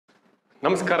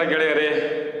ನಮಸ್ಕಾರ ಗೆಳೆಯರೇ.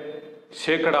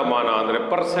 ಶೇಕಡಾಮಾನ ಅಂದರೆ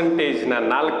ಪರ್ಸೆಂಟೇಜ್ನ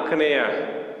 4ನೆಯ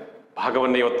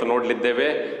ಭಾಗವನ್ನು ಇವತ್ತು ನೋಡಲಿದ್ದೇವೆ.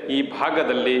 ಈ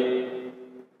ಭಾಗದಲ್ಲಿ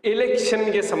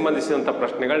ಎಲೆಕ್ಷನ್ಗೆ ಸಂಬಂಧಿಸಿದಂಥ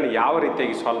ಪ್ರಶ್ನೆಗಳನ್ನ ಯಾವ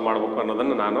ರೀತಿಯಾಗಿ ಸಾಲ್ವ್ ಮಾಡಬೇಕು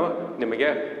ಅನ್ನೋದನ್ನು ನಾನು ನಿಮಗೆ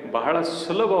ಬಹಳ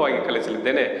ಸುಲಭವಾಗಿ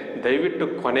ಕಲಿಸಲಿದ್ದೇನೆ. ದಯವಿಟ್ಟು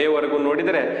ಕೊನೆಯವರೆಗೂ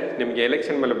ನೋಡಿದರೆ ನಿಮಗೆ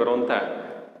ಎಲೆಕ್ಷನ್ ಮೇಲೆ ಬರುವಂಥ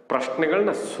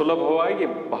ಪ್ರಶ್ನೆಗಳನ್ನ ಸುಲಭವಾಗಿ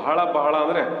ಬಹಳ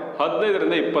ಅಂದರೆ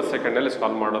 15ರಿಂದ 20 ಸೆಕೆಂಡಲ್ಲಿ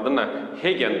ಸಾಲ್ವ್ ಮಾಡೋದನ್ನು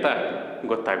ಹೇಗೆ ಅಂತ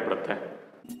ಗೊತ್ತಾಗ್ಬಿಡುತ್ತೆ.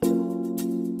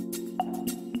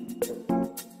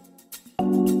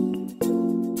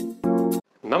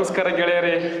 ನಮಸ್ಕಾರ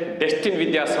ಗೆಳೆಯರೇ. ಡೆಸ್ಟಿನ್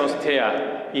ವಿದ್ಯಾಸಂಸ್ಥೆಯ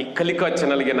ಈ ಕಲಿಕಾ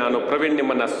ಚಾನಲ್ಗೆ ನಾನು ಪ್ರವೀಣ್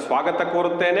ನಿಮ್ಮನ್ನು ಸ್ವಾಗತ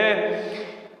ಕೋರುತ್ತೇನೆ.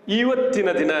 ಇವತ್ತಿನ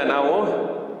ದಿನ ನಾವು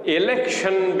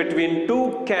ಎಲೆಕ್ಷನ್ ಬಿಟ್ವೀನ್ 2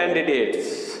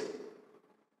 ಕ್ಯಾಂಡಿಡೇಟ್ಸ್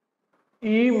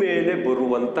ಈ ಮೇಲೆ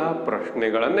ಬರುವಂತಹ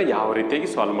ಪ್ರಶ್ನೆಗಳನ್ನು ಯಾವ ರೀತಿಯಾಗಿ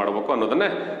ಸಾಲ್ವ್ ಮಾಡಬೇಕು ಅನ್ನೋದನ್ನ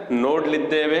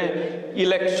ನೋಡಲಿದ್ದೇವೆ.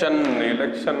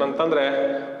 ಇಲೆಕ್ಷನ್ ಅಂತಂದ್ರೆ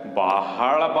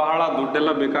ಬಹಳ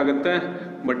ದುಡ್ಡೆಲ್ಲ ಬೇಕಾಗುತ್ತೆ.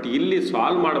 ಬಟ್ ಇಲ್ಲಿ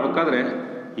ಸಾಲ್ವ್ ಮಾಡಬೇಕಾದ್ರೆ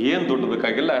ಏನು ದುಡ್ಡು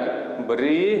ಬೇಕಾಗಿಲ್ಲ,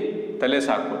 ಬರೀ ತಲೆ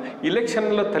ಸಾಕು. ಇಲೆಕ್ಷನ್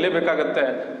ಎಲ್ಲ ತಲೆ ಬೇಕಾಗತ್ತೆ,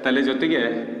 ತಲೆ ಜೊತೆಗೆ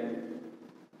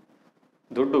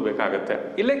ದುಡ್ಡು ಬೇಕಾಗತ್ತೆ.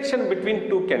 ಇಲೆಕ್ಷನ್ ಬಿಟ್ವೀನ್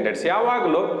 2 ಕ್ಯಾಂಡಿಡೇಟ್ಸ್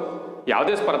ಯಾವಾಗಲೂ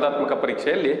ಯಾವುದೇ ಸ್ಪರ್ಧಾತ್ಮಕ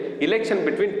ಪರೀಕ್ಷೆಯಲ್ಲಿ ಇಲೆಕ್ಷನ್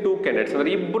ಬಿಟ್ವೀನ್ 2 ಕ್ಯಾಂಡಿಡೇಟ್ಸ್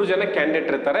ಅಂದ್ರೆ 2 ಜನ ಕ್ಯಾಂಡಿಡೇಟ್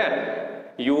ಇರ್ತಾರೆ.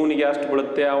 ಇವನಿಗೆ ಎಷ್ಟು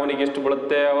ಬೀಳುತ್ತೆ, ಅವನಿಗೆ ಎಷ್ಟು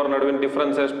ಬೀಳುತ್ತೆ, ಅವರ ನಡುವಿನ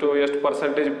ಡಿಫ್ರೆನ್ಸ್ ಎಷ್ಟು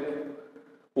ಪರ್ಸೆಂಟೇಜ್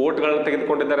ವೋಟ್ಗಳನ್ನ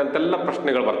ತೆಗೆದುಕೊಂಡಿದ್ದಾರೆ ಅಂತೆಲ್ಲ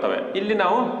ಪ್ರಶ್ನೆಗಳು ಬರ್ತವೆ. ಇಲ್ಲಿ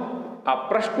ನಾವು ಆ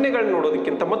ಪ್ರಶ್ನೆಗಳನ್ನ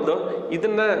ನೋಡೋದಕ್ಕಿಂತ ಮೊದಲು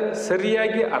ಇದನ್ನ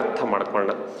ಸರಿಯಾಗಿ ಅರ್ಥ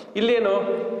ಮಾಡ್ಕೊಳ್ಳೋಣ. ಇಲ್ಲೇನು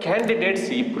ಕ್ಯಾಂಡಿಡೇಟ್ಸ್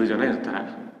 2 ಜನ ಇರ್ತಾರೆ.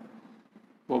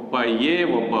 ಒಬ್ಬ ಎ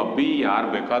ಒಬ್ಬ ಬಿ. ಯಾರು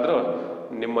ಬೇಕಾದರೂ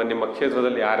ನಿಮ್ಮ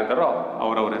ಕ್ಷೇತ್ರದಲ್ಲಿ ಯಾರಿದ್ದಾರೋ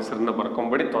ಅವರವರ ಹೆಸರನ್ನ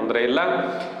ಬರ್ಕೊಂಬಿಡಿ, ತೊಂದರೆ ಇಲ್ಲ.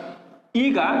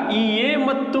 ಈಗ ಈ ಎ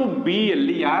ಮತ್ತು ಬಿ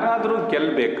ಯಲ್ಲಿ ಯಾರಾದರೂ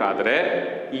ಗೆಲ್ಲಬೇಕಾದ್ರೆ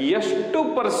ಎಷ್ಟು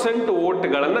ಪರ್ಸೆಂಟ್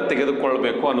ವೋಟ್ಗಳನ್ನು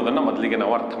ತೆಗೆದುಕೊಳ್ಬೇಕು ಅನ್ನೋದನ್ನ ಮೊದಲಿಗೆ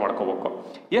ನಾವು ಅರ್ಥ ಮಾಡ್ಕೋಬೇಕು.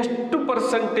 ಎಷ್ಟು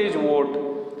ಪರ್ಸೆಂಟೇಜ್ ವೋಟ್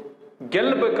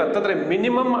ಗೆಲ್ಲಬೇಕಂತಂದ್ರೆ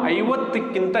ಮಿನಿಮಮ್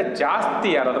 50ಕ್ಕಿಂತ ಜಾಸ್ತಿ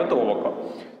ಯಾರಾದ್ರೂ ತಗೋಬೇಕು.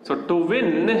 So to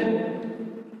win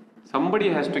somebody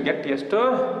has to get ಎಷ್ಟು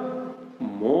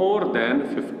ಮೋರ್ ದೆನ್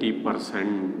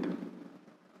 50%.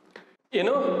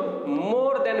 ಏನು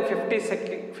ಮೋರ್ ದೆನ್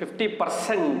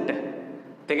 50%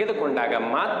 ತೆಗೆದುಕೊಂಡಾಗ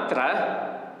ಮಾತ್ರ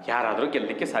ಯಾರಾದರೂ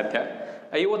ಗೆಲ್ಲಲಿಕ್ಕೆ ಸಾಧ್ಯ.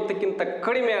 50ಕ್ಕಿಂತ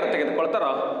ಕಡಿಮೆ ಯಾರು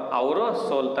ತೆಗೆದುಕೊಳ್ತಾರೋ ಅವರು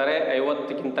ಸೋಲ್ತಾರೆ,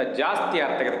 50ಕ್ಕಿಂತ ಜಾಸ್ತಿ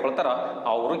ಯಾರು ತೆಗೆದುಕೊಳ್ತಾರೋ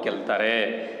ಅವರು ಗೆಲ್ತಾರೆ.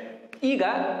 ಈಗ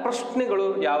ಪ್ರಶ್ನೆಗಳು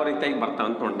ಯಾವ ರೀತಿಯಾಗಿ ಬರ್ತಾವ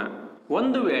ಅಂತ ನೋಡೋಣ.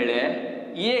 ಒಂದು ವೇಳೆ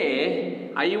ಎ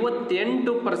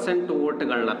 58%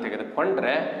 ವೋಟ್ಗಳನ್ನ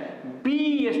ತೆಗೆದುಕೊಂಡ್ರೆ ಬಿ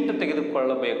ಎಷ್ಟು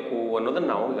ತೆಗೆದುಕೊಳ್ಳಬೇಕು ಅನ್ನೋದನ್ನ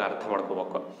ನಾವು ಈಗ ಅರ್ಥ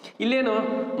ಮಾಡ್ಕೋಬೇಕು. ಇಲ್ಲೇನು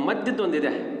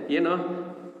ಮಧ್ಯದೊಂದಿದೆ, ಏನು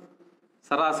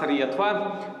ಸರಾಸರಿ ಅಥವಾ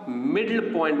ಮಿಡ್ಲ್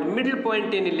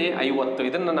ಪಾಯಿಂಟ್ ಏನಿಲ್ಲಿ 50.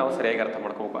 ಇದನ್ನು ನಾವು ಸರಿಯಾಗಿ ಅರ್ಥ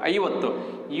ಮಾಡ್ಕೋಬೇಕು. 50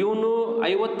 ಇವನು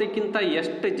 50ಕ್ಕಿಂತ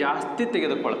ಎಷ್ಟು ಜಾಸ್ತಿ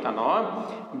ತೆಗೆದುಕೊಳ್ತಾನೋ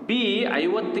ಬಿ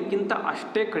 50ಕ್ಕಿಂತ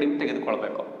ಅಷ್ಟೇ ಕಡಿಮೆ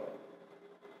ತೆಗೆದುಕೊಳ್ಬೇಕು.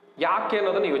 ಯಾಕೆ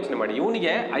ಅನ್ನೋದನ್ನ ಯೋಚನೆ ಮಾಡಿ.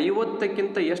 ಇವನಿಗೆ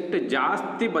 50ಕ್ಕಿಂತ ಎಷ್ಟು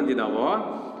ಜಾಸ್ತಿ ಬಂದಿದಾವೋ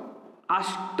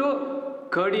ಅಷ್ಟು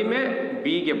ಕಡಿಮೆ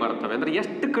ಬಿಗೆ ಬರ್ತವೆ. ಅಂದ್ರೆ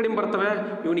ಎಷ್ಟು ಕಡಿಮೆ ಬರ್ತವೆ?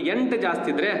 ಇವನಿಗೆ 8 ಜಾಸ್ತಿ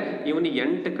ಇದ್ರೆ ಇವನಿಗೆ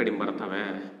 8 ಕಡಿಮೆ ಬರ್ತವೆ.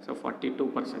 ಸೊ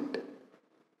 42%.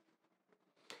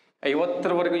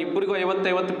 50ರವರೆಗೂ ಇಬ್ಬರಿಗೂ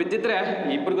 50 ಬಿದ್ದಿದ್ರೆ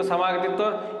ಇಬ್ಬರಿಗೂ ಸಮ ಆಗ್ತಿತ್ತು.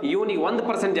 ಇವನಿಗೆ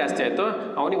 1% ಜಾಸ್ತಿ ಆಯ್ತು,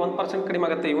 ಅವನಿಗೆ 1% ಕಡಿಮೆ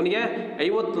ಆಗುತ್ತೆ. ಇವನಿಗೆ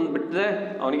 51 ಬಿದ್ದರೆ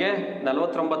ಅವನಿಗೆ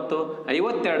 49,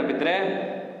 52 ಬಿದ್ದರೆ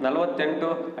 48,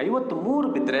 53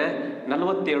 ಬಿದ್ದರೆ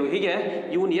 47. ಹೀಗೆ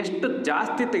ಇವನು ಎಷ್ಟು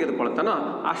ಜಾಸ್ತಿ ತೆಗೆದುಕೊಳ್ತಾನೋ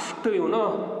ಅಷ್ಟು ಇವನು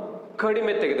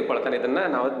ಕಡಿಮೆ ತೆಗೆದುಕೊಳ್ತಾನೆ. ಇದನ್ನ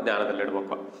ನಾವು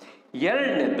ಜ್ಞಾನದಲ್ಲಿಡ್ಬೇಕು.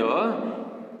 ಎರಡನೇದು,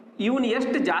 ಇವನು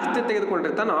ಎಷ್ಟು ಜಾಸ್ತಿ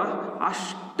ತೆಗೆದುಕೊಂಡಿರ್ತಾನೋ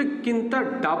ಅಷ್ಟಕ್ಕಿಂತ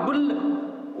double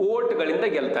ವೋಟ್ಗಳಿಂದ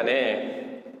ಗೆಲ್ತಾನೆ.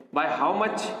 By how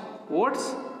much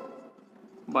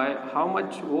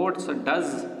votes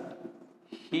does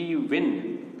he win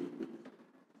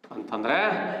ಅಂತಂದ್ರೆ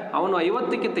ಅವನು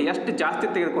 50ಕ್ಕಿಂತ ಎಷ್ಟು ಜಾಸ್ತಿ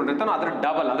ತೆಗೆದುಕೊಂಡಿರ್ತಾನೋ ಅದರ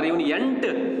ಡಬಲ್. ಅಂದ್ರೆ ಇವನು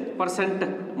 8%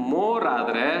 ಮೋರ್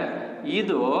ಆದ್ರೆ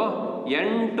ಇದು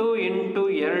 8 ×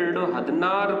 2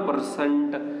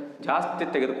 16% ಜಾಸ್ತಿ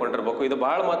ತೆಗೆದುಕೊಂಡಿರ್ಬೇಕು. ಇದು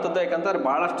ಬಹಳ ಮಹತ್ವದ. ಯಾಕಂದ್ರೆ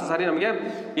ಬಹಳಷ್ಟು ಸಾರಿ ನಮಗೆ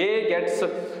A gets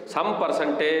some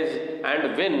percentage and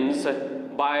wins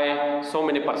by so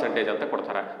many percentage ಅಂತ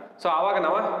ಕೊಡ್ತಾರೆ. ಸೊ ಆವಾಗ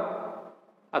ನಾವು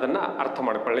ಅದನ್ನ ಅರ್ಥ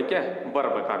ಮಾಡ್ಕೊಳ್ಳಿಕ್ಕೆ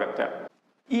ಬರಬೇಕಾಗತ್ತೆ.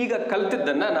 ಈಗ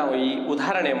ಕಲ್ತಿದ್ದನ್ನ ನಾವು ಈ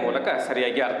ಉದಾಹರಣೆಯ ಮೂಲಕ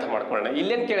ಸರಿಯಾಗಿ ಅರ್ಥ ಮಾಡ್ಕೊಳ್ಳೋಣ.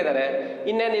 ಇಲ್ಲೇನು ಕೇಳಿದ್ದಾರೆ,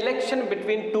 ಇನ್ on election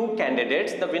between 2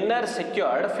 candidates the winner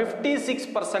secured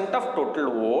 56% of total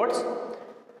votes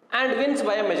and wins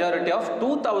by a majority of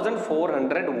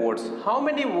 2400 votes. How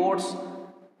many votes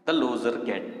the loser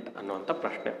get ಅನ್ನುವಂಥ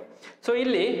ಪ್ರಶ್ನೆ. ಸೊ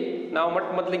ಇಲ್ಲಿ ನಾವು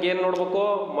ಮೊದಲಿಗೆ ಏನು ನೋಡ್ಬೇಕು,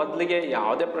 ಮೊದಲಿಗೆ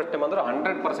ಯಾವುದೇ ಪ್ರಶ್ನೆ ಬಂದರೂ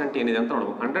 100% ಏನಿದೆ ಅಂತ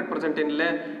ನೋಡ್ಬೇಕು. 100% ಏನಿಲ್ಲ,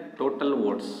 ಟೋಟಲ್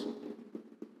ವೋಟ್ಸ್.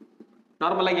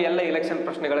 ನಾರ್ಮಲ್ ಆಗಿ ಎಲ್ಲ ಎಲೆಕ್ಷನ್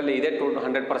ಪ್ರಶ್ನೆಗಳಲ್ಲಿ ಇದೇ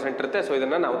 100% ಇರುತ್ತೆ. ಸೊ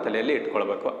ಇದನ್ನ ನಾವು ತಲೆಯಲ್ಲಿ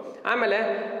ಇಟ್ಕೊಳ್ಬೇಕು. ಆಮೇಲೆ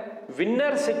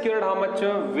winner secured how much,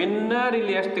 winner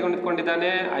ಇಲ್ಲಿ ಎಷ್ಟು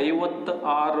ತೆಗೆದುಕೊಂಡಿದ್ದಾನೆ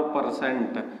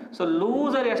 56%. ಸೊ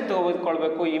ಲೂಸರ್ ಎಷ್ಟು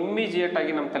ತೆಗೆದುಕೊಳ್ಬೇಕು ಇಮ್ಮಿಡಿಯೇಟ್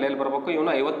ಆಗಿ ನಮ್ಮ ತಲೆಯಲ್ಲಿ ಬರಬೇಕು.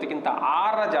 ಇವನು 50ಕ್ಕಿಂತ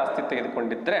 6 ಜಾಸ್ತಿ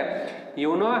ತೆಗೆದುಕೊಂಡಿದ್ರೆ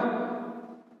ಇವನು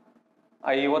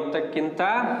 50ಕ್ಕಿಂತ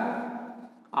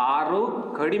 6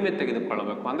 ಕಡಿಮೆ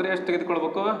ತೆಗೆದುಕೊಳ್ಬೇಕು. ಅಂದರೆ ಎಷ್ಟು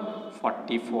ತೆಗೆದುಕೊಳ್ಬೇಕು?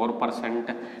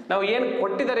 44%. ನಾವು ಏನು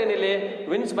ಕೊಟ್ಟಿದ್ದಾರೆ ಏನಿಲ್ಲಿ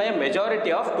wins by a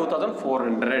majority of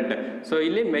 2400. So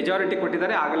ಇಲ್ಲಿ ಮೆಜಾರಿಟಿ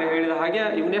ಕೊಟ್ಟಿದ್ದಾರೆ. ಆಗಲೇ ಹೇಳಿದ ಹಾಗೆ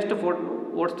ಇವನೆಷ್ಟು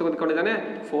votes ತೆಗೆದುಕೊಂಡಿದ್ದಾನೆ?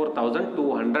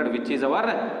 4200, which is our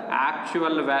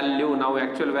actual value. ನಾವು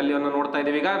ಆಕ್ಚುಯಲ್ ವ್ಯಾಲ್ಯೂ ಅನ್ನು ನೋಡ್ತಾ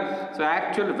ಇದ್ದೀವಿ ಈಗ. ಸೊ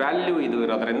ಆಕ್ಚುಯಲ್ ವ್ಯಾಲ್ಯೂ ಇದು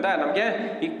ಇರೋದ್ರಿಂದ ನಮಗೆ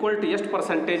ಈಕ್ವಲ್ ಟು ಎಷ್ಟು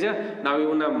ಪರ್ಸೆಂಟೇಜ್ ನಾವು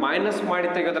ಇವನ್ನ ಮೈನಸ್ ಮಾಡಿ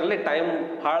ತೆಗೆಯೋದ್ರಲ್ಲಿ ಟೈಮ್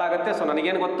ಹಾಳಾಗುತ್ತೆ. ಸೊ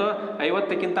ನನಗೇನು ಗೊತ್ತು,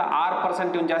 50ಕ್ಕಿಂತ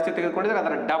 6% ಇವನು ಜಾಸ್ತಿ ತೆಗೆದುಕೊಂಡಿದ್ರೆ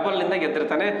ಅದರ ಡಬಲ್ ಇಂದ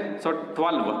ಗೆದ್ದಿರ್ತಾನೆ. ಸೊ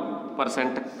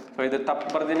 12%. ಸೊ ಇದು ತಪ್ಪು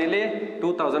ಬರ್ದೀನಿ ಇಲ್ಲಿ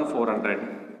 2400.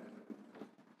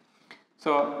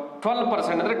 ಸೊ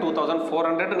 12% ಅಂದರೆ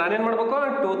 2400. ನಾನೇನು ಮಾಡಬೇಕು?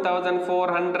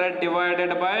 2400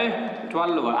 ಡಿವೈಡೆಡ್ ಬೈ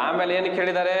 12. ಆಮೇಲೆ ಏನು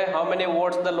ಕೇಳಿದ್ದಾರೆ? How many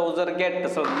votes the loser get?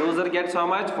 So loser gets how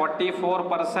much?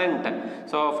 44%.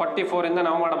 So 44 ಇಂದ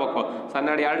ನಾವು ಮಾಡಬೇಕು.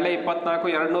 12 2 24,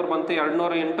 200 ಬಂತು.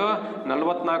 200 ಇಂಟು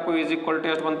 44 ಈಸ್ ಈಕ್ವಲ್ ಟು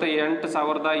ಎಷ್ಟು ಬಂತು?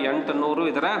 8800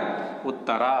 ಇದರ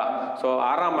ಉತ್ತರ. ಸೊ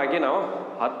ಆರಾಮಾಗಿ ನಾವು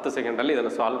 10 ಸೆಕೆಂಡಲ್ಲಿ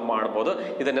ಇದನ್ನು ಸಾಲ್ವ್ ಮಾಡ್ಬೋದು.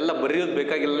 ಇದನ್ನೆಲ್ಲ ಬರೆಯೋದು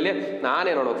ಬೇಕಾಗಿಲ್ಲ.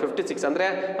 ನಾನೇ ನೋಡು 56 ಅಂದರೆ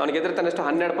ಅವನಿಗೆ ಎದುರ್ತಾನೆ ಎಷ್ಟು?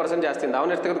 12% ಜಾಸ್ತಿ.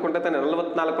 ಅವನು ಎಷ್ಟು ತೆಗೆದುಕೊಂಡಿರ್ತಾನೆ?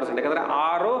 44%. ಯಾಕಂದರೆ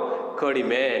 6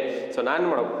 ಕಡಿಮೆ. ಸೊ ನಾನು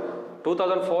ಮಾಡೋ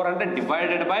 2400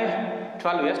 ಡಿವೈಡೆಡ್ ಬೈ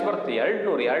 12 ಎಷ್ಟು ಬರುತ್ತೆ?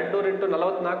 200. 200 ಇಂಟು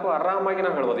 44 ಆರಾಮಾಗಿ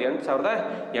ನಾವು ಹೇಳ್ಬೋದು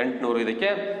 8800 ಇದಕ್ಕೆ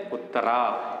ಉತ್ತರ.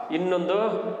 ಇನ್ನೊಂದು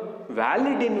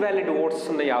ವ್ಯಾಲಿಡ್ ಇನ್ವ್ಯಾಲಿಡ್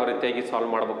ವೋಟ್ಸನ್ನು ಯಾವ ರೀತಿಯಾಗಿ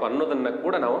ಸಾಲ್ವ್ ಮಾಡಬೇಕು ಅನ್ನೋದನ್ನು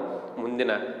ಕೂಡ ನಾವು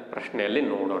ಮುಂದಿನ ಪ್ರಶ್ನೆಯಲ್ಲಿ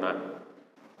ನೋಡೋಣ.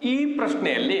 ಈ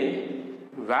ಪ್ರಶ್ನೆಯಲ್ಲಿ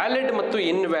ವ್ಯಾಲಿಡ್ ಮತ್ತು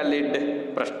ಇನ್ವ್ಯಾಲಿಡ್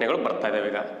ಪ್ರಶ್ನೆಗಳು ಬರ್ತಾ ಇದ್ದಾವೆ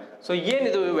ಈಗ. ಸೊ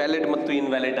ಏನಿದು ವ್ಯಾಲಿಡ್ ಮತ್ತು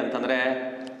ಇನ್ವ್ಯಾಲಿಡ್ ಅಂತಂದರೆ,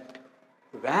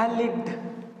 valid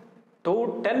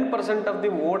 10% of the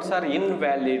votes R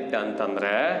invalid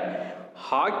ಅಂತಂದರೆ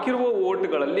ಹಾಕಿರುವ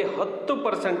ವೋಟ್ಗಳಲ್ಲಿ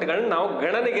 10%ಗಳನ್ನ ನಾವು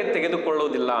ಗಣನೆಗೆ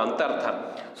ತೆಗೆದುಕೊಳ್ಳೋದಿಲ್ಲ ಅಂತ ಅರ್ಥ.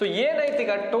 ಸೊ ಏನಾಯ್ತು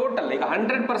ಈಗ ಟೋಟಲ್? ಈಗ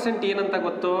 100% ಏನಂತ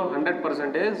ಗೊತ್ತು?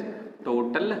 100% ಈಸ್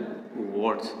ಟೋಟಲ್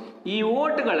ವೋಟ್ಸ್. ಈ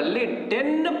ವೋಟ್ಗಳಲ್ಲಿ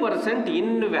 10%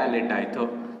 ಇನ್ವ್ಯಾಲಿಡ್ ಆಯಿತು.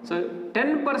 ಸೊ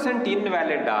 10%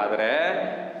 ಇನ್ವ್ಯಾಲಿಡ್ ಆದರೆ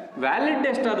ವ್ಯಾಲಿಡ್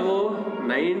ಎಷ್ಟಾದವು?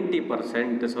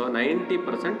 90%. So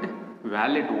 90%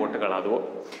 valid ವೋಟ್ಗಳಾದವು.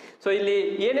 ಸೊ ಇಲ್ಲಿ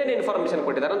ಏನೇನು ಇನ್ಫಾರ್ಮೇಶನ್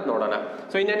ಕೊಟ್ಟಿದ್ದಾರೆ ಅಂತ ನೋಡೋಣ.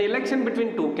 So in an election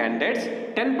between 2 candidates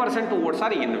 10% votes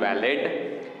R invalid.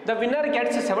 The winner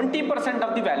gets 70%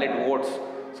 of the valid votes.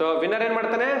 So winner ಏನ್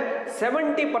ಮಾಡ್ತಾನೆ?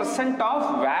 70% ಆಫ್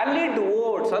ವ್ಯಾಲಿಡ್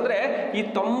ವೋಟ್ಸ್. ಅಂದ್ರೆ ಈ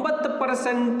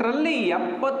 90%ರಲ್ಲಿ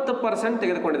 70%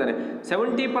 ತೆಗೆದುಕೊಂಡಿದ್ದಾನೆ.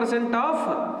 70% ಆಫ್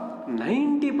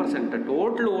 90%.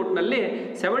 ಟೋಟಲ್ ವೋಟ್ನಲ್ಲಿ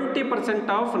 70%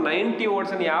 ಆಫ್ 90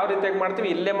 ವೋಟ್ಸ್ ಅನ್ನು ಯಾವ ರೀತಿಯಾಗಿ ಮಾಡ್ತೀವಿ?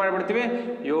 ಇಲ್ಲೇ ಮಾಡಿಬಿಡ್ತೀವಿ.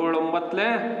 7 9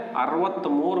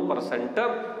 63%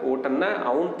 ವೋಟನ್ನು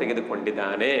ಅವನು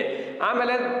ತೆಗೆದುಕೊಂಡಿದ್ದಾನೆ.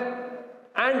 ಆಮೇಲೆ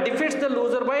and defeats the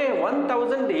loser by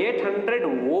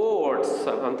 1800 votes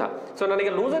ಅಂತ. ಸೊ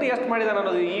ನನಗೆ ಲೂಸರ್ ಎಷ್ಟು ಮಾಡಿದಾನೆ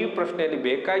ಅನ್ನೋದು ಈ ಪ್ರಶ್ನೆಯಲ್ಲಿ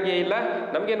ಬೇಕಾಗಿಯೇ ಇಲ್ಲ.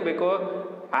 ನಮಗೇನು ಬೇಕು?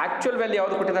 ಆಕ್ಚುಯಲ್ ವ್ಯಾಲ್ಯೂ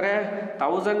ಯಾವುದು ಕೊಟ್ಟಿದ್ದಾರೆ?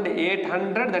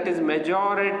 1800. That is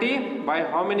majority by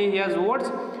how many he has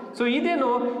votes. So ಇದೇನು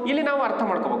ಇಲ್ಲಿ ನಾವು ಅರ್ಥ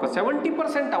ಮಾಡ್ಕೋಬೇಕು.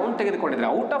 70% ಅವನು ತೆಗೆದುಕೊಂಡಿದ್ರೆ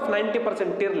ಔಟ್ ಆಫ್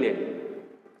 90% ಇರಲಿ,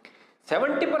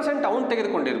 70% ಅವನು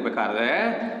ತೆಗೆದುಕೊಂಡಿರ್ಬೇಕಾದ್ರೆ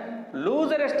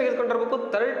ಲೂಸರ್ ಎಷ್ಟು ತೆಗೆದುಕೊಂಡಿರ್ಬೇಕು?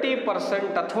 30%.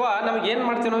 ಅಥವಾ ನಮ್ಗೆ ಏನು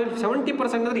ಮಾಡ್ತೀವಿ ನಾವು?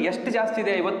 70% ಅಂದರೆ ಎಷ್ಟು ಜಾಸ್ತಿ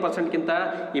ಇದೆ? 50%ಗಿಂತ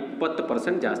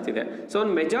 20% ಜಾಸ್ತಿ ಇದೆ. ಸೊ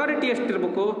ಒಂದು ಮೆಜಾರಿಟಿ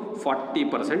ಎಷ್ಟಿರಬೇಕು?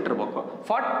 40% ಇರಬೇಕು.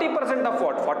 40% ಆಫ್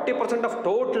ವಾಟ್? 40% ಆಫ್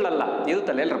ಟೋಟಲ್ ಅಲ್ಲ, ಇದು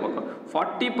ತಲೆಯಲ್ಲಿ ಇರಬೇಕು.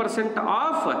 40%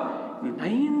 ಆಫ್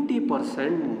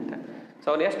 90%. ಸೊ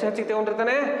ಅವನು ಎಷ್ಟು ಹೆಚ್ಚಿಗೆ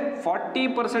ತಗೊಂಡಿರ್ತಾನೆ?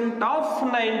 40% of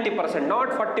 90%,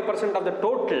 not 40% of the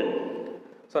total.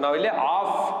 So ನಾವಿಲ್ಲಿ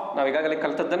ಆಫ್, ನಾವು ಈಗಾಗಲೇ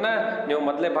ಕಲ್ತದ್ದನ್ನು ನೀವು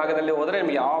ಮೊದಲೇ ಭಾಗದಲ್ಲಿ ಹೋದರೆ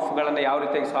ನಿಮಗೆ ಆಫ್ಗಳನ್ನು ಯಾವ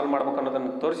ರೀತಿಯಾಗಿ ಸಾಲ್ವ್ ಮಾಡ್ಬೇಕು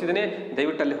ಅನ್ನೋದನ್ನು ತೋರಿಸಿದ್ದೀನಿ.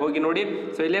 ದಯವಿಟ್ಟು ಅಲ್ಲಿ ಹೋಗಿ ನೋಡಿ.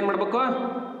 ಸೊ ಇಲ್ಲೇನು ಮಾಡಬೇಕು?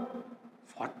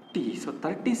 40. ಸೊ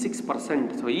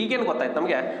 36%. ಸೊ ಈಗೇನು ಗೊತ್ತಾಯ್ತು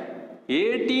ನಮಗೆ?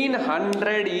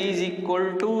 1800 ಈಸ್ ಈಕ್ವಲ್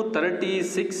ಟು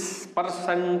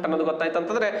 36% ಅನ್ನೋದು ಗೊತ್ತಾಯ್ತು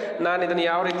ಅಂತಂದರೆ ನಾನು ಇದನ್ನು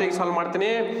ಯಾವ ರೀತಿಯಾಗಿ ಸಾಲ್ವ್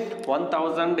ಮಾಡ್ತೀನಿ?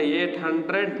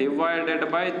 1800 ಡಿವೈಡೆಡ್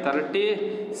ಬೈ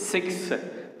 36.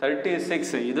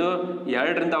 ಇದು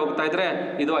 2ರಿಂದ ಹೋಗ್ತಾ ಇದ್ರೆ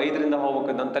ಇದು 5ರಿಂದ ಹೋಗ್ಬೇಕು.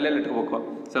 ಇದನ್ನು ತಲೆಯಲ್ಲಿ ಇಟ್ಕೋಬೇಕು.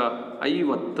 ಸೊ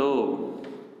 50.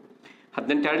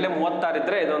 18 36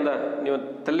 ಇದ್ರೆ ಇದೊಂದು ನೀವು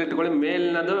ತಲೆ ಇಟ್ಕೊಳ್ಳಿ.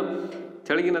 ಮೇಲಿನದು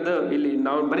ಕೆಳಗಿನದು ಇಲ್ಲಿ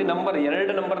ನಾವು ಬರೀ ನಂಬರ್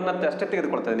 2 ನಂಬರ್ನ ಅಷ್ಟೇ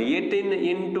ತೆಗೆದುಕೊಳ್ತಾ ಇದ್ದೀನಿ. 18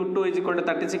 into 2 is equal to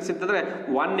 36 ಇರ್ತಂದ್ರೆ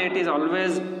 180 is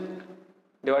always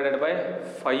divided by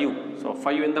 5. So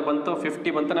 5 ಇಂದ ಬಂತು,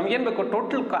 50 ಬಂತು. ನಮಗೇನು ಬೇಕು?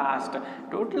 Total cost.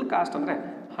 ಟೋಟಲ್ ಕಾಸ್ಟ್ ಅಂದರೆ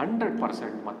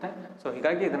 100% ಮತ್ತೆ. ಸೊ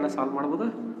ಹೀಗಾಗಿ ಇದನ್ನು ಸಾಲ್ವ್ ಮಾಡ್ಬೋದು.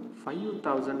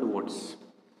 5000 ವೋಟ್ಸ್.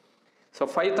 So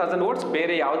 5000 votes.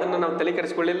 ಬೇರೆ ಯಾವುದನ್ನು ನಾವು ತಲೆ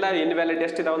ಕೆಡಿಸ್ಕೊಳ್ಳಿಲ್ಲ. ಇನ್ವ್ಯಾಲಿಡ್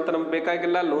ಎಷ್ಟಿದಾವೆ ಅಂತ ನಮ್ಗೆ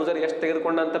ಬೇಕಾಗಿಲ್ಲ, ಲೂಸರ್ ಎಷ್ಟು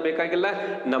ತೆಗೆದುಕೊಂಡ ಅಂತ ಬೇಕಾಗಿಲ್ಲ.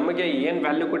 ನಮಗೆ ಏನು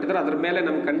ವ್ಯಾಲ್ಯೂ ಕೊಟ್ಟಿದ್ರೆ ಅದ್ರ ಮೇಲೆ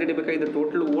ನಮ್ಗೆ ಕಂಡುಹಿಡಿಬೇಕಾಗಿದೆ.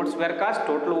 Total votes wear cost,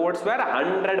 total votes wear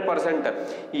 100%.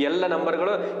 ಈ ಎಲ್ಲ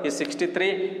ನಂಬರ್ಗಳು ಈ 63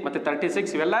 ಮತ್ತು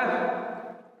 36 ಇವೆಲ್ಲ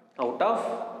ಔಟ್ ಆಫ್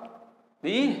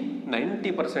ಈ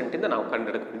 90% ನಾವು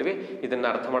ಕಂಡುಹಿಡ್ಕೊಂಡ್ವಿ. ಇದನ್ನು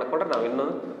ಅರ್ಥ ಮಾಡ್ಕೊಂಡ್ರೆ ನಾವು ಇನ್ನೂ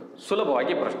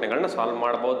ಸುಲಭವಾಗಿ ಪ್ರಶ್ನೆಗಳನ್ನ ಸಾಲ್ವ್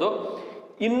ಮಾಡ್ಬೋದು.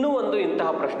 ಇನ್ನೂ ಒಂದು ಇಂತಹ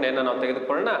ಪ್ರಶ್ನೆಯನ್ನು ನಾವು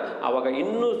ತೆಗೆದುಕೊಳ್ಳೋಣ, ಆವಾಗ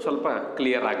ಇನ್ನೂ ಸ್ವಲ್ಪ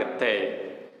ಕ್ಲಿಯರ್ ಆಗುತ್ತೆ.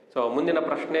 ಸೊ ಮುಂದಿನ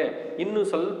ಪ್ರಶ್ನೆ ಇನ್ನೂ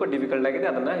ಸ್ವಲ್ಪ ಡಿಫಿಕಲ್ಟ್ ಆಗಿದೆ,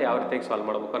 ಅದನ್ನು ಯಾವ ರೀತಿಯಾಗಿ ಸಾಲ್ವ್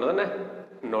ಮಾಡಬೇಕು ಅನ್ನೋದನ್ನು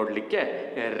ನೋಡಲಿಕ್ಕೆ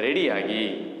ರೆಡಿಯಾಗಿ.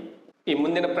 ಈ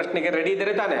ಮುಂದಿನ ಪ್ರಶ್ನೆಗೆ ರೆಡಿ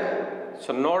ಇದ್ದರೆ ತಾನೆ? ಸೊ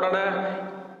ನೋಡೋಣ.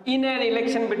 ಇನ್ on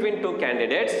election between two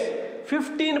candidates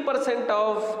 15%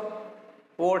 of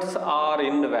votes R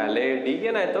invalid.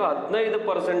 ಈಗೇನಾಯಿತು,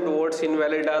 15% votes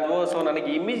invalid ಆದವು. ಸೊ ನನಗೆ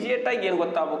ಇಮಿಡಿಯೇಟಾಗಿ ಏನು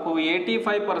ಗೊತ್ತಾಗಬೇಕು,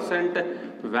 85%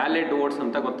 ವ್ಯಾಲಿಡ್ ವೋಟ್ಸ್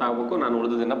ಅಂತ ಗೊತ್ತಾಗಬೇಕು. ನಾನು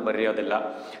ಉಳಿದದನ್ನು ಬರೆಯೋದಿಲ್ಲ.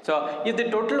 So if the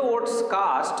total votes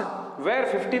cost wear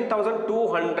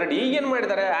 15,200, ಈಗೇನು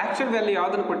ಮಾಡಿದ್ದಾರೆ, ಆ್ಯಕ್ಚುಲ್ ವ್ಯಾಲ್ಯೂ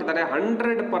ಯಾವುದನ್ನು ಕೊಟ್ಟಿದ್ದಾರೆ,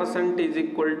 100% ಈಸ್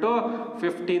ಈಕ್ವಲ್ ಟು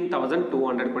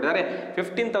 15,200 ಕೊಟ್ಟಿದ್ದಾರೆ.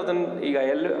 15,000 ಈಗ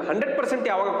 100%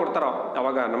 ಯಾವಾಗ ಕೊಡ್ತಾರೋ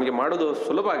ಅವಾಗ ನಮಗೆ ಮಾಡೋದು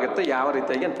ಸುಲಭ ಆಗುತ್ತೆ. ಯಾವ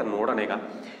ರೀತಿಯಾಗಿ ಅಂತ ನೋಡೋಣ. ಈಗ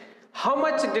how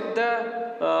much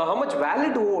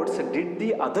valid votes did the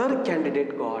other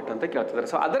candidate got ಅಂತ ಕೇಳ್ತಿದ್ದಾರೆ.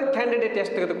 ಸೊ ಅದರ್ ಕ್ಯಾಂಡಿಡೇಟ್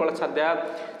ಎಷ್ಟು ತೆಗೆದುಕೊಳ್ಳೋಕೆ ಸಾಧ್ಯ?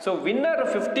 So winner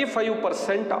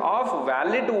 55% of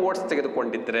valid votes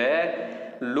ತೆಗೆದುಕೊಂಡಿದ್ರೆ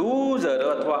loser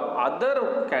ಅಥವಾ other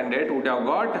candidate would have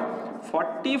got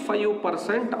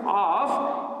 45% of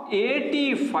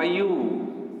 85.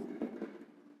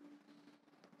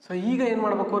 So ಈಗ ಏನು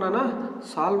ಮಾಡಬೇಕು, ನಾನು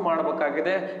ಸಾಲ್ವ್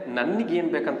ಮಾಡಬೇಕಾಗಿದೆ. ನನಗೇನು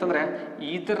ಬೇಕಂತಂದರೆ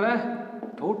ಇದರ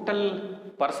ಟೋಟಲ್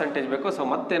ಪರ್ಸೆಂಟೇಜ್ ಬೇಕು. ಸೊ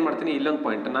ಮತ್ತೇನು ಮಾಡ್ತೀನಿ, ಇಲ್ಲೊಂದು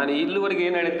ಪಾಯಿಂಟ್, ನಾನು ಇಲ್ಲಿವರೆಗೆ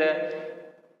ಏನು ಹೇಳಿದ್ದೆ,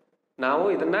 ನಾವು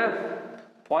ಇದನ್ನು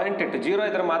ಪಾಯಿಂಟ್ ಇಟ್ಟು 0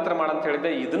 ಇದ್ರೆ ಮಾತ್ರ ಮಾಡಂತ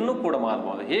ಹೇಳಿದ್ದೆ. ಇದನ್ನು ಕೂಡ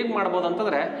ಮಾಡ್ಬೋದು. ಹೇಗೆ ಮಾಡ್ಬೋದು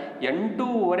ಅಂತಂದರೆ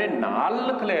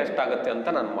 8/4 ಎಷ್ಟಾಗುತ್ತೆ ಅಂತ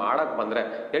ನಾನು ಮಾಡೋಕ್ಕೆ ಬಂದರೆ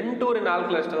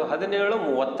 8/4 ಎಷ್ಟು, 17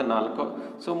 34.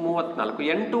 ಸೊ 34,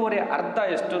 8 ಅರ್ಧ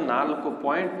ಎಷ್ಟು,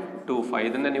 4.25.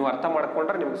 ಇದನ್ನು ನೀವು ಅರ್ಥ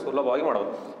ಮಾಡ್ಕೊಂಡ್ರೆ ನಿಮ್ಗೆ ಸುಲಭವಾಗಿ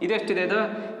ಮಾಡ್ಬೋದು. ಇದೆಷ್ಟಿದೆ, ಇದು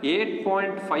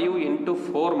 8.5 ×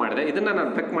 4 ಮಾಡಿದೆ. ಇದನ್ನು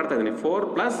ನಾನು ಚೆಕ್ ಮಾಡ್ತಾ ಇದ್ದೀನಿ. 4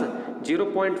 +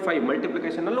 0.5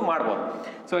 ಮಲ್ಟಿಪ್ಲಿಕೇಶನಲ್ಲೂ ಮಾಡ್ಬೋದು.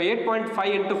 ಸೊ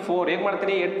 8.5 × 4 ಹೇಗೆ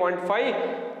ಮಾಡ್ತೀನಿ, 8.5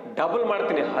 ಡಬಲ್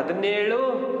ಮಾಡ್ತೀನಿ, 17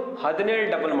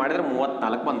 ಡಬಲ್ ಮಾಡಿದರೆ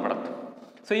 34 ಬಂದ್ಬಿಡುತ್ತೆ.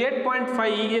 ಸೊ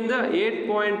 8.5 ಈಗಿಂದ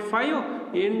 8.5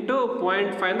 ×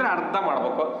 0.5 ಅಂದರೆ ಅರ್ಧ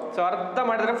ಮಾಡಬೇಕು. ಸೊ ಅರ್ಧ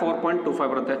ಮಾಡಿದರೆ 4.25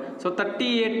 ಬರುತ್ತೆ. So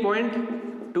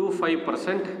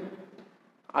 38.25%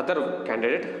 other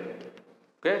candidate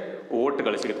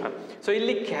ಓಟ್ಗಳು ಸಿಗುತ್ತಾರೆ. ಸೊ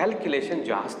ಇಲ್ಲಿ ಕ್ಯಾಲ್ಕುಲೇಷನ್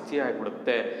ಜಾಸ್ತಿ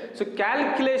ಆಗಿಬಿಡುತ್ತೆ. ಸೊ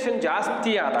ಕ್ಯಾಲ್ಕುಲೇಷನ್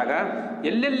ಜಾಸ್ತಿ ಆದಾಗ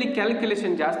ಎಲ್ಲೆಲ್ಲಿ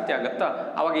ಕ್ಯಾಲ್ಕುಲೇಷನ್ ಜಾಸ್ತಿ ಆಗುತ್ತೋ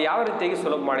ಅವಾಗ ಯಾವ ರೀತಿಯಾಗಿ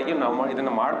ಸುಲಭ ಮಾಡಿ ನಾವು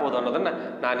ಇದನ್ನು ಮಾಡ್ಬೋದು ಅನ್ನೋದನ್ನು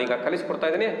ನಾನೀಗ ಕಲಿಸ್ಕೊಡ್ತಾ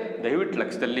ಇದ್ದೀನಿ. ದಯವಿಟ್ಟು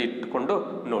ಲಕ್ಷ್ಯದಲ್ಲಿ ಇಟ್ಕೊಂಡು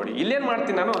ನೋಡಿ. ಇಲ್ಲೇನು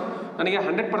ಮಾಡ್ತೀನಿ ನಾನು, ನನಗೆ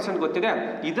 100% ಗೊತ್ತಿದೆ.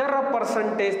 ಇದರ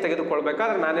ಪರ್ಸೆಂಟೇಜ್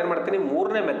ತೆಗೆದುಕೊಳ್ಬೇಕಾದ್ರೆ ನಾನೇನು ಮಾಡ್ತೀನಿ,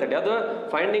 ಮೂರನೇ ಮೆಥಡ್, ಅದು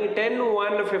ಫೈಂಡಿಂಗ್ 10,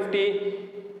 1, 50,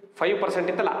 5%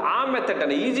 ಇತ್ತಲ್ಲ, ಆ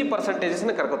ಮೆಥಡನ್ನು ಈಸಿ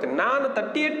ಪರ್ಸೆಂಟೇಜಸ್ನ ಕರ್ಕೋತೀನಿ. ನಾನು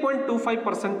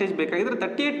 38.25% ಬೇಕಾಗಿದ್ರೆ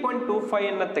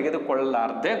 38.25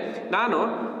 ತೆಗೆದುಕೊಳ್ಳಲಾರ್ದೆ ನಾನು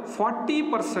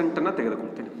 40%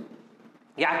 ತೆಗೆದುಕೊಳ್ತೀನಿ.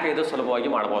 ಯಾಕೆ ಇದು ಸುಲಭವಾಗಿ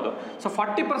ಮಾಡ್ಬೋದು. ಸೊ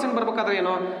 40% ಬರಬೇಕಾದ್ರೆ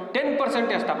ಏನು,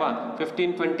 10% ಎಷ್ಟಪ್ಪ,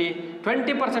 15, 20,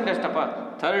 20% ಎಷ್ಟಪ್ಪ,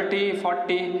 30,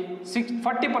 40,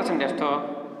 40% ಎಷ್ಟು,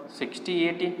 60,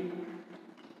 80.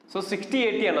 ಸೊ 60,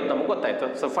 80 ಅನ್ನೋದು ನಮ್ಗೆ ಗೊತ್ತಾಯ್ತು.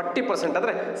 ಸೊ 40%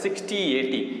 ಅಂದರೆ 60,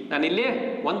 80. ನಾನಿಲ್ಲಿ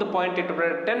ಒಂದು ಪಾಯಿಂಟ್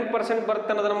ಇಟ್ಟುಬಿಟ್ರೆ 10% ಬರುತ್ತೆ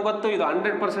ಅನ್ನೋದು ನಮ್ಗೆ ಗೊತ್ತು. ಇದು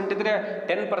 100% ಇದ್ರೆ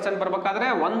 10% ಬರಬೇಕಾದ್ರೆ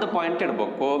 1 ಪಾಯಿಂಟ್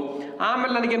ಇಡಬೇಕು.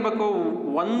 ಆಮೇಲೆ ನನಗೇನು ಬೇಕು,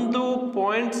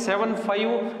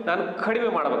 1.75 ನಾನು ಕಡಿಮೆ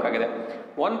ಮಾಡಬೇಕಾಗಿದೆ.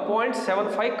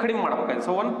 1.75 ಕಡಿಮೆ ಮಾಡಬೇಕಾಗಿದೆ.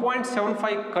 ಸೊ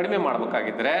 1.75 ಕಡಿಮೆ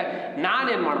ಮಾಡಬೇಕಾಗಿದ್ರೆ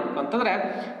ನಾನೇನು ಮಾಡಬೇಕು ಅಂತಂದರೆ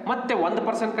ಮತ್ತೆ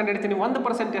 1% ಕಂಡುಹಿಡ್ತೀನಿ.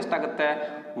 1% ಎಷ್ಟಾಗುತ್ತೆ,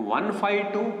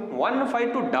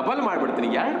 152 ಡಬಲ್ ಮಾಡಿಬಿಡ್ತೀನಿ,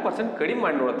 2% ಕಡಿಮೆ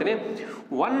ಮಾಡಿ ನೋಡ್ತೀನಿ.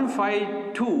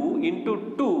 152 ×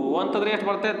 2 ಅಂತಂದರೆ ಎಷ್ಟು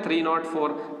ಬರುತ್ತೆ, 304.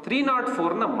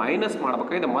 304ನ ಮೈನಸ್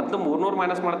ಮಾಡಬೇಕಾಗಿದೆ. ಮೊದಲು 300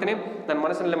 ಮೈನಸ್ ಮಾಡ್ತೀನಿ, ನನ್ನ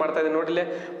ಮನಸ್ಸಿನಲ್ಲೇ ಮಾಡ್ತಾ ಇದ್ದೀನಿ ನೋಡಿಲ್ಲೇ.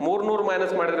 300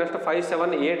 ಮೈನಸ್ ಮಾಡಿದರೆ ಎಷ್ಟು,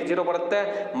 5780 ಬರುತ್ತೆ.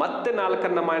 ಮತ್ತೆ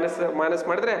 4ಅನ್ನು ಮೈನಸ್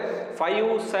ಮಾಡಿದರೆ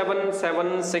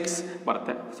 5776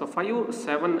 ಬರುತ್ತೆ. ಸೊ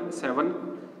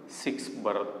 5776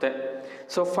 ಬರುತ್ತೆ.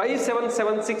 ಸೊ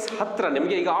 5776 ಹತ್ರ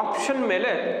ನಿಮಗೆ ಈಗ ಆಪ್ಷನ್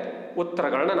ಮೇಲೆ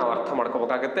ಉತ್ತರಗಳನ್ನ ನಾವು ಅರ್ಥ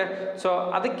ಮಾಡ್ಕೋಬೇಕಾಗತ್ತೆ. ಸೊ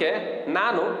ಅದಕ್ಕೆ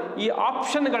ನಾನು ಈ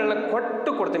ಆಪ್ಷನ್ಗಳನ್ನ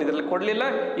ಕೊಡ್ತೀನಿ. ಇದರಲ್ಲಿ ಕೊಡಲಿಲ್ಲ,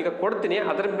 ಈಗ ಕೊಡ್ತೀನಿ.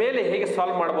 ಅದರ ಮೇಲೆ ಹೇಗೆ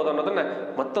ಸಾಲ್ವ್ ಮಾಡ್ಬೋದು ಅನ್ನೋದನ್ನ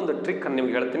ಮತ್ತೊಂದು ಟ್ರಿಕ್ ಅನ್ನು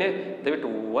ನಿಮ್ಗೆ ಹೇಳ್ತೀನಿ. ದಯವಿಟ್ಟು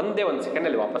ಒಂದೇ ಒಂದು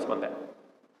ಸೆಕೆಂಡಲ್ಲಿ ವಾಪಸ್ ಬಂದೆ.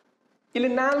 ಇಲ್ಲಿ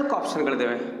 4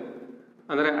 ಆಪ್ಷನ್ಗಳಿದ್ದಾವೆ.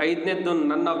 ಅಂದರೆ 5ನೇದ್ದು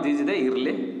ನನ್ ಆಫ್ ದೀಸ್ ಇದೆ,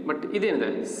 ಇರಲಿ. ಬಟ್ ಇದೇನಿದೆ,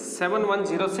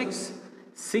 7106,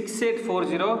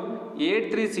 6840,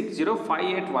 8360,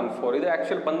 5814. ಇದು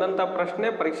ಆ್ಯಕ್ಚುಲಿ ಬಂದಂಥ ಪ್ರಶ್ನೆ,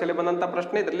 ಪರೀಕ್ಷೆಯಲ್ಲಿ ಬಂದಂಥ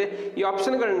ಪ್ರಶ್ನೆ. ಇದರಲ್ಲಿ ಈ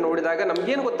ಆಪ್ಷನ್ಗಳನ್ನ ನೋಡಿದಾಗ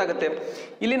ನಮಗೇನು ಗೊತ್ತಾಗುತ್ತೆ,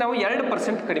 ಇಲ್ಲಿ ನಾವು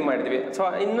 2% ಕಡಿಮೆ ಮಾಡಿದ್ವಿ. ಸೊ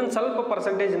ಇನ್ನೊಂದು ಸ್ವಲ್ಪ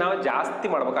ಪರ್ಸೆಂಟೇಜ್ ನಾವು ಜಾಸ್ತಿ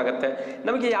ಮಾಡಬೇಕಾಗತ್ತೆ.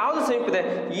 ನಮಗೆ ಯಾವುದು ಸಮೀಪ ಇದೆ,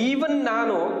 ಈವನ್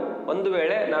ನಾನು ಒಂದು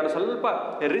ವೇಳೆ ನಾನು ಸ್ವಲ್ಪ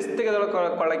ರಿಸ್ಕ್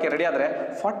ತೆಗೆದುಕೊಳ್ಳೋಕ್ಕೆ ರೆಡಿ ಆದರೆ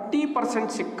 40%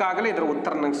 ಸಿಕ್ಕಾಗಲೇ ಇದರ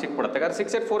ಉತ್ತರ ನಂಗೆ ಸಿಕ್ಬಿಡುತ್ತೆ. ಯಾಕಂದ್ರೆ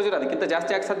 6840 ಅದಕ್ಕಿಂತ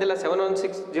ಜಾಸ್ತಿ ಆಗಿ ಸಾಧ್ಯ ಇಲ್ಲ,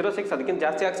 71606 ಅದಕ್ಕಿಂತ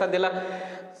ಜಾಸ್ತಿ ಆಗಿ ಸಾಧ್ಯ ಇಲ್ಲ,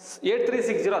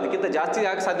 8360 ಅದಕ್ಕಿಂತ ಜಾಸ್ತಿ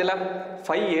ಆಗಿ ಸಾಧ್ಯ ಇಲ್ಲ,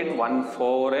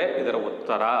 5814 ಇದರ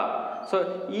ಉತ್ತರ. ಸೊ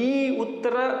ಈ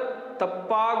ಉತ್ತರ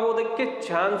ತಪ್ಪಾಗೋದಕ್ಕೆ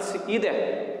ಚಾನ್ಸ್ ಇದೆ.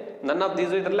 ನನ್ ಆಫ್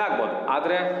ದೀಸ್ ಇದರಲ್ಲೇ ಆಗ್ಬೋದು,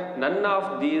 ಆದರೆ ನನ್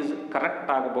ಆಫ್ ದೀಸ್ ಕರೆಕ್ಟ್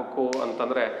ಆಗಬೇಕು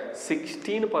ಅಂತಂದರೆ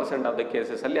 16% ಆಫ್ ದ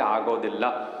ಕೇಸಸಲ್ಲಿ ಆಗೋದಿಲ್ಲ.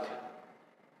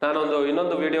 ನಾನೊಂದು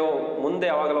ಇನ್ನೊಂದು ವಿಡಿಯೋ ಮುಂದೆ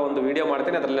ಯಾವಾಗಲೂ ಒಂದು ವಿಡಿಯೋ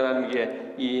ಮಾಡ್ತೀನಿ, ಅದರಲ್ಲಿ ನನಗೆ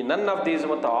ಈ ನನ್ ಆಫ್ ದೀಸ್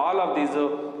ಮತ್ತು ಆಲ್ ಆಫ್ ದೀಸು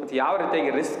ಮತ್ತು ಯಾವ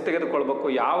ರೀತಿಯಾಗಿ ರಿಸ್ಕ್ ತೆಗೆದುಕೊಳ್ಬೇಕು,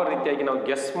 ಯಾವ ರೀತಿಯಾಗಿ ನಾವು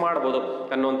ಗೆಸ್ ಮಾಡ್ಬೋದು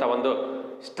ಅನ್ನುವಂಥ ಒಂದು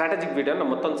ಸ್ಟ್ರಾಟಜಿಕ್ ವಿಡಿಯೋನ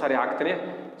ಮತ್ತೊಂದು ಸಾರಿ ಹಾಕ್ತೀನಿ.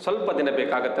 ಸ್ವಲ್ಪ ದಿನ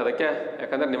ಬೇಕಾಗುತ್ತೆ ಅದಕ್ಕೆ,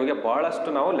 ಯಾಕಂದರೆ ನಿಮಗೆ ಭಾಳಷ್ಟು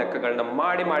ನಾವು ಲೆಕ್ಕಗಳನ್ನ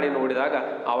ಮಾಡಿ ನೋಡಿದಾಗ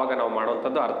ಆವಾಗ ನಾವು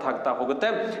ಮಾಡುವಂಥದ್ದು ಅರ್ಥ ಆಗ್ತಾ ಹೋಗುತ್ತೆ.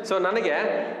 ಸೊ ನನಗೆ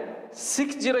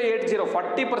 6080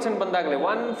 40% ಬಂದಾಗಲೇ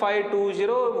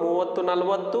 1520 30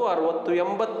 40 60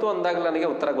 80 ಅಂದಾಗಲೇ ನನಗೆ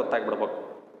ಉತ್ತರ ಗೊತ್ತಾಗ್ಬಿಡ್ಬೇಕು,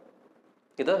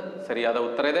 ಇದು ಸರಿಯಾದ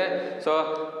ಉತ್ತರ ಇದೆ. ಸೊ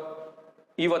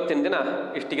ಇವತ್ತಿನ ದಿನ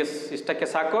ಇಷ್ಟಕ್ಕೆ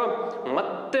ಸಾಕು.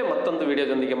 ಮತ್ತೆ ಮತ್ತೊಂದು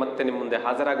ವಿಡಿಯೋದೊಂದಿಗೆ ಮತ್ತೆ ನಿಮ್ಮ ಮುಂದೆ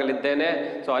ಹಾಜರಾಗಲಿದ್ದೇನೆ.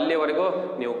 ಸೊ ಅಲ್ಲಿಯವರೆಗೂ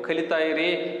ನೀವು ಕಲಿತಾ ಇರಿ,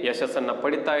 ಯಶಸ್ಸನ್ನು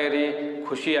ಪಡಿತಾ ಇರಿ,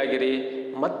 ಖುಷಿಯಾಗಿರಿ.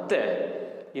 ಮತ್ತೆ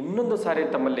ಇನ್ನೊಂದು ಸಾರಿ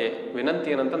ತಮ್ಮಲ್ಲಿ ವಿನಂತಿ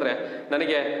ಏನಂತಂದರೆ,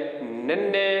 ನನಗೆ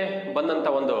ನಿನ್ನೆ ಬಂದಂಥ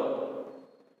ಒಂದು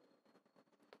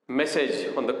ಮೆಸೇಜ್,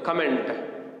 ಒಂದು ಕಮೆಂಟ್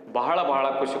ಬಹಳ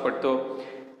ಖುಷಿ ಕೊಟ್ಟು.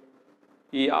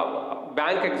 ಈ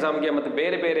ಬ್ಯಾಂಕ್ ಎಕ್ಸಾಮ್ಗೆ ಮತ್ತು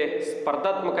ಬೇರೆ ಬೇರೆ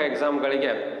ಸ್ಪರ್ಧಾತ್ಮಕ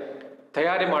ಎಕ್ಸಾಮ್ಗಳಿಗೆ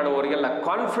ತಯಾರಿ ಮಾಡುವವರಿಗೆಲ್ಲ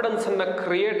ಕಾನ್ಫಿಡೆನ್ಸನ್ನು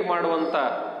ಕ್ರಿಯೇಟ್ ಮಾಡುವಂಥ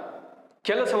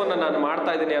ಕೆಲಸವನ್ನು ನಾನು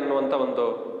ಮಾಡ್ತಾ ಇದ್ದೀನಿ ಅನ್ನುವಂಥ ಒಂದು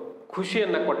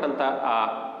ಖುಷಿಯನ್ನು ಕೊಟ್ಟಂಥ ಆ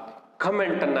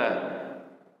ಕಮೆಂಟನ್ನು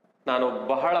ನಾನು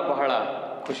ಬಹಳ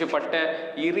ಖುಷಿಪಟ್ಟೆ.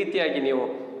 ಈ ರೀತಿಯಾಗಿ ನೀವು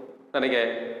ನನಗೆ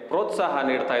ಪ್ರೋತ್ಸಾಹ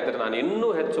ನೀಡ್ತಾ ಇದ್ದರೆ ನಾನು ಇನ್ನೂ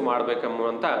ಹೆಚ್ಚು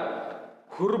ಮಾಡಬೇಕೆಂಬುವಂಥ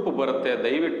ಹುರುಪು ಬರುತ್ತೆ.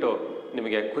 ದಯವಿಟ್ಟು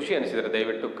ನಿಮಗೆ ಖುಷಿ ಅನಿಸಿದರೆ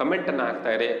ದಯವಿಟ್ಟು ಕಮೆಂಟನ್ನು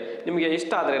ಹಾಕ್ತಾಯಿರಿ. ನಿಮಗೆ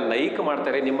ಇಷ್ಟ ಆದರೆ ಲೈಕ್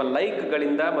ಮಾಡ್ತಾಯಿರಿ. ನಿಮ್ಮ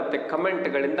ಲೈಕ್ಗಳಿಂದ ಮತ್ತು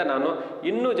ಕಮೆಂಟ್ಗಳಿಂದ ನಾನು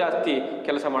ಇನ್ನೂ ಜಾಸ್ತಿ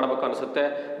ಕೆಲಸ ಮಾಡಬೇಕು ಅನಿಸುತ್ತೆ.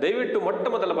 ದಯವಿಟ್ಟು ಮೊಟ್ಟ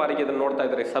ಮೊದಲ ಬಾರಿಗೆ ಇದನ್ನು ನೋಡ್ತಾ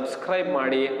ಇದ್ದರೆ ಸಬ್ಸ್ಕ್ರೈಬ್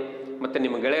ಮಾಡಿ ಮತ್ತು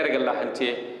ನಿಮ್ಮ ಗೆಳೆಯರಿಗೆಲ್ಲ ಹಂಚಿ.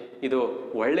 ಇದು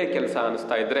ಒಳ್ಳೆಯ ಕೆಲಸ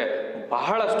ಅನ್ನಿಸ್ತಾ ಇದ್ದರೆ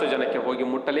ಬಹಳಷ್ಟು ಜನಕ್ಕೆ ಹೋಗಿ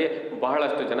ಮುಟ್ಟಲಿ,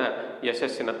 ಬಹಳಷ್ಟು ಜನ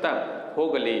ಯಶಸ್ಸಿನತ್ತ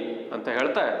ಹೋಗಲಿ ಅಂತ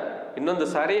ಹೇಳ್ತಾ, ಇನ್ನೊಂದು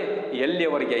ಸಾರಿ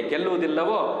ಎಲ್ಲಿಯವರೆಗೆ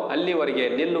ಗೆಲ್ಲುವುದಿಲ್ಲವೋ ಅಲ್ಲಿವರೆಗೆ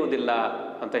ನಿಲ್ಲುವುದಿಲ್ಲ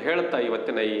ಅಂತ ಹೇಳ್ತಾ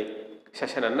ಇವತ್ತಿನ ಈ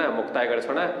ಸೆಷನನ್ನು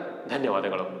ಮುಕ್ತಾಯಗೊಳಿಸೋಣ.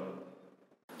 ಧನ್ಯವಾದಗಳು.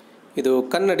 ಇದು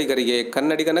ಕನ್ನಡಿಗರಿಗೆ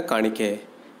ಕನ್ನಡಿಗನ ಕಾಣಿಕೆ.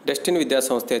 ಡೆಸ್ಟಿನಿ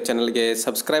ವಿದ್ಯಾಸಂಸ್ಥೆಯ ಚಾನಲ್ಗೆ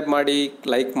ಸಬ್ಸ್ಕ್ರೈಬ್ ಮಾಡಿ,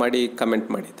 ಲೈಕ್ ಮಾಡಿ, ಕಮೆಂಟ್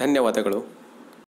ಮಾಡಿ. ಧನ್ಯವಾದಗಳು.